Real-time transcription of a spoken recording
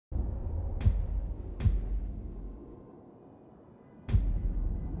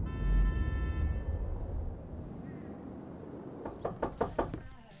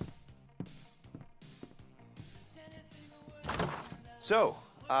So,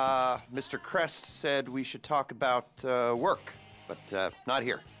 Mr. Crest said we should talk about work, but not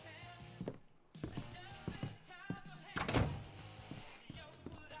here.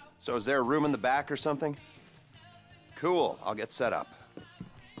 So is there a room in the back or something? Cool, I'll get set up.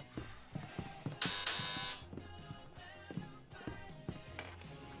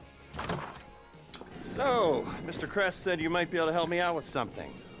 So, Mr. Crest said you might be able to help me out with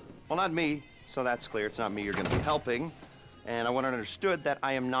something. Well, not me, so that's clear. It's not me you're going to be helping. And I want it understood that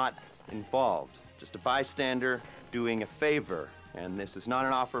I am not involved. Just a bystander doing a favor. And this is not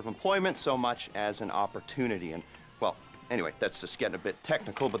an offer of employment so much as an opportunity. And, well, anyway, that's just getting a bit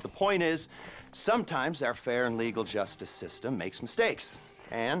technical, but the point is, sometimes our fair and legal justice system makes mistakes.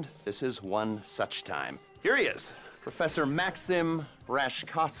 And this is one such time. Here he is, Professor Maxim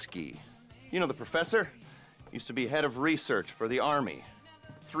Rashkovsky. You know the professor? Used to be head of research for the Army.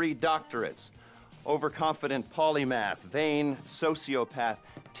 3 doctorates. Overconfident polymath, vain sociopath,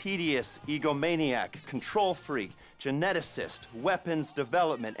 tedious egomaniac, control freak, geneticist, weapons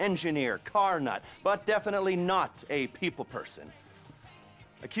development, engineer, car nut, but definitely not a people person.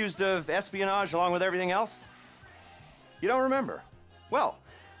 Accused of espionage along with everything else? You don't remember? Well,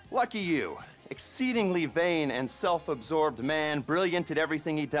 lucky you. Exceedingly vain and self-absorbed man, brilliant at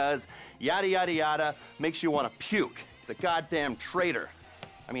everything he does, yada yada yada, makes you want to puke. He's a goddamn traitor.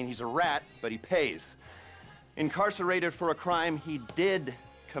 I mean, he's a rat, but he pays. Incarcerated for a crime he did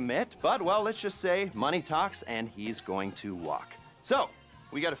commit, but, well, let's just say money talks and he's going to walk. So,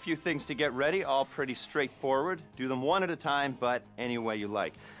 we got a few things to get ready, all pretty straightforward. Do them one at a time, but any way you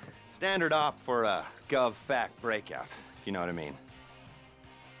like. Standard op for a gov-fact breakout, if you know what I mean.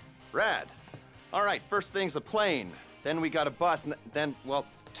 Rad. All right, first thing's a plane. Then we got a bus, and then, well,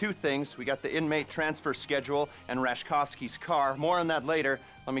 2 things. We got the inmate transfer schedule and Rashkovsky's car. More on that later.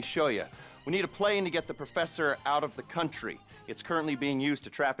 Let me show you. We need a plane to get the professor out of the country. It's currently being used to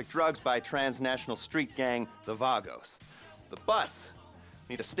traffic drugs by transnational street gang, the Vagos. The bus.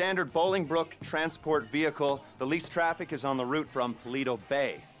 Need a standard Bolingbrook transport vehicle. The least traffic is on the route from Paleto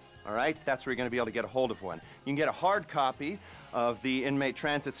Bay. All right, that's where you're going to be able to get a hold of one. You can get a hard copy of the inmate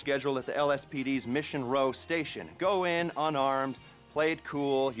transit schedule at the LSPD's Mission Row station. Go in unarmed, play it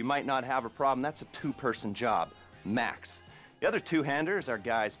cool, you might not have a problem. That's a 2-person job, max. The other 2-hander is our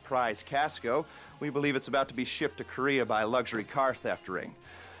guy's prize Casco. We believe it's about to be shipped to Korea by a luxury car theft ring.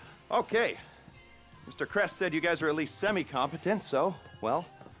 Okay, Mr. Crest said you guys are at least semi-competent, so, well,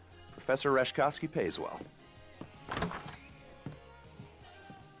 Professor Rashkovsky pays well.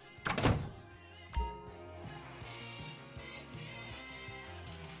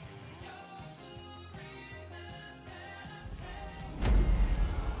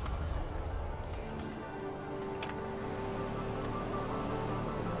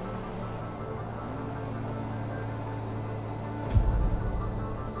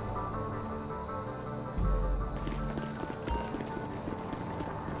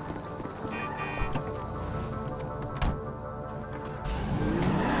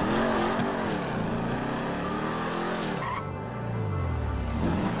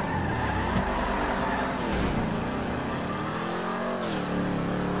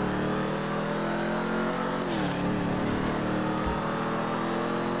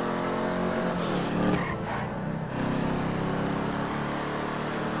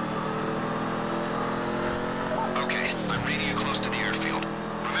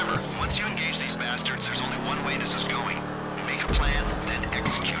 Once you engage these bastards, there's only one way this is going. Make a plan, then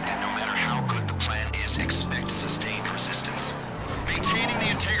execute, and no matter how good the plan is, expect sustained resistance. Maintaining the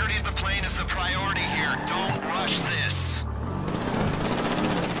integrity of the plane is the priority here. Don't rush this.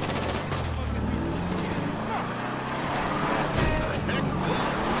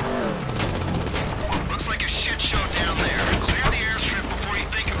 Looks like a shit show down there. Clear the airstrip before you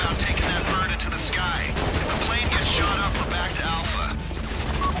think about taking that bird into the sky. If the plane gets shot up, we're back to Alpha.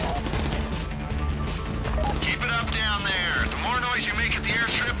 Keep it up down there. The more noise you make at the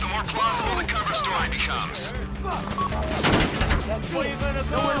airstrip, the more plausible the cover story becomes. That's where you're gonna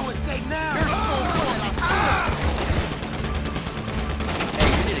go. Nowhere to escape now. Hey,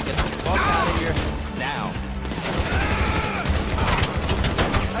 you need to get the fuck out of here now.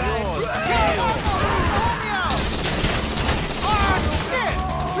 Oh shit!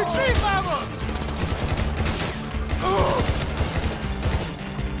 Retreat levels!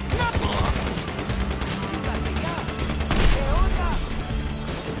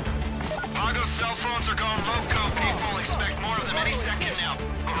 Pago's cell phones are going loco, people. Expect more of them any second now.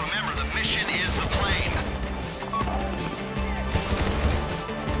 But remember, the mission is the plane.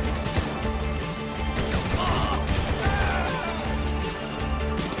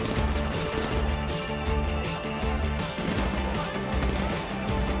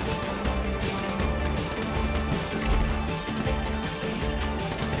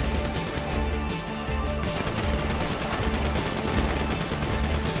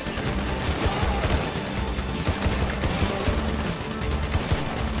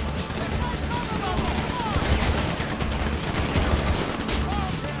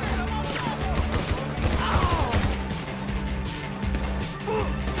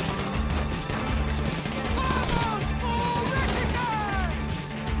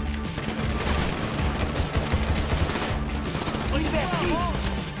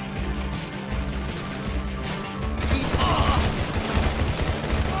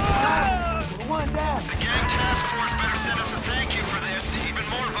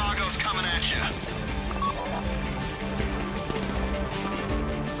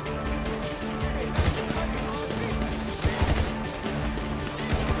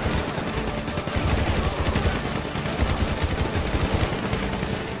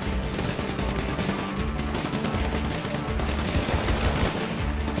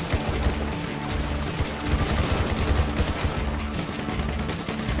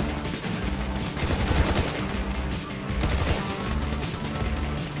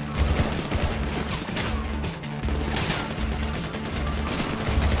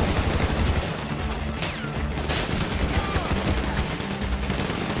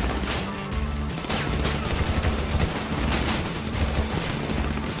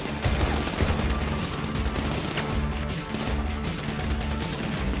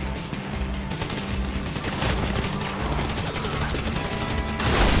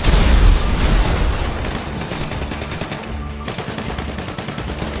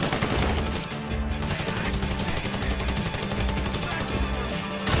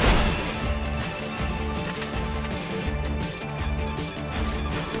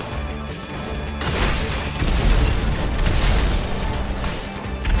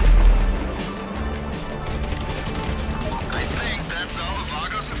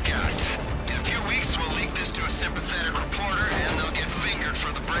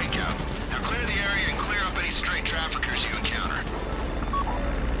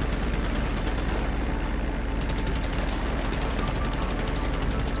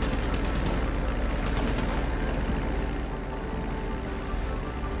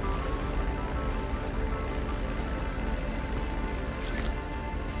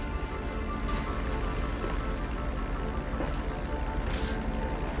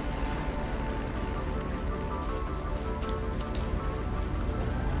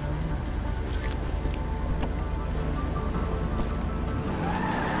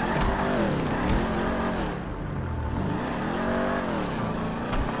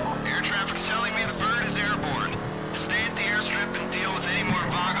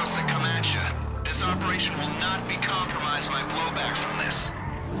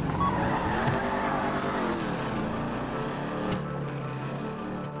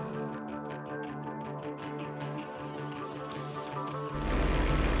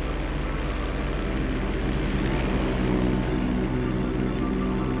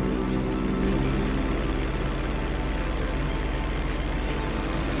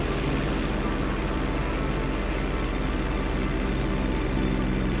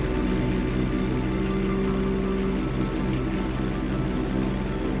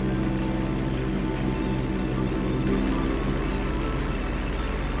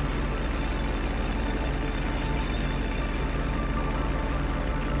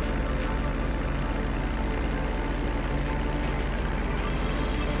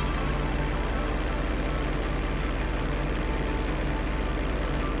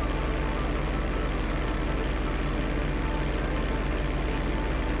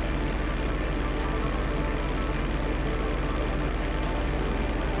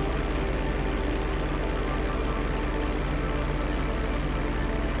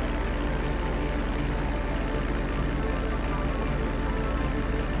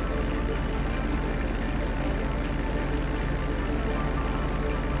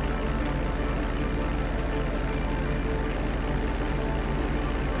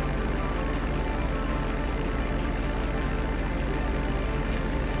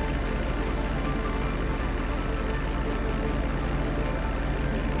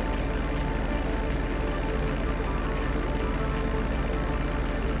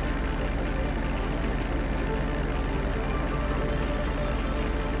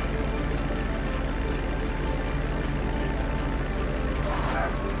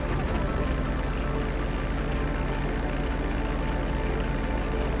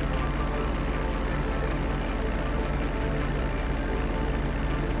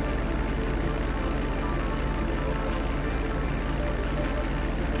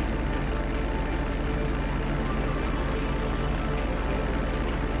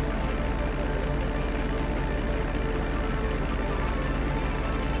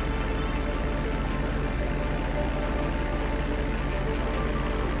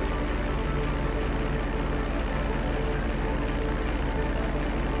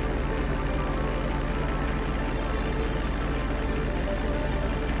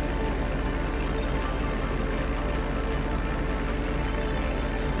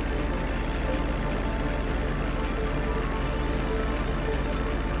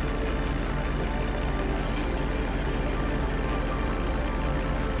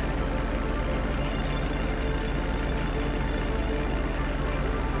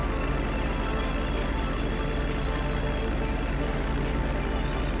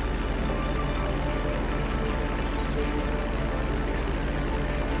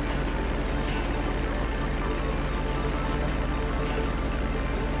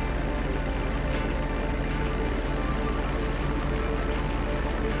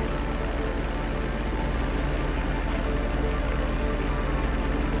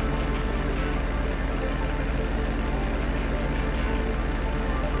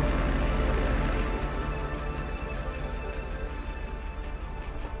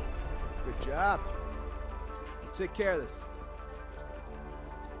 job. We'll take care of this.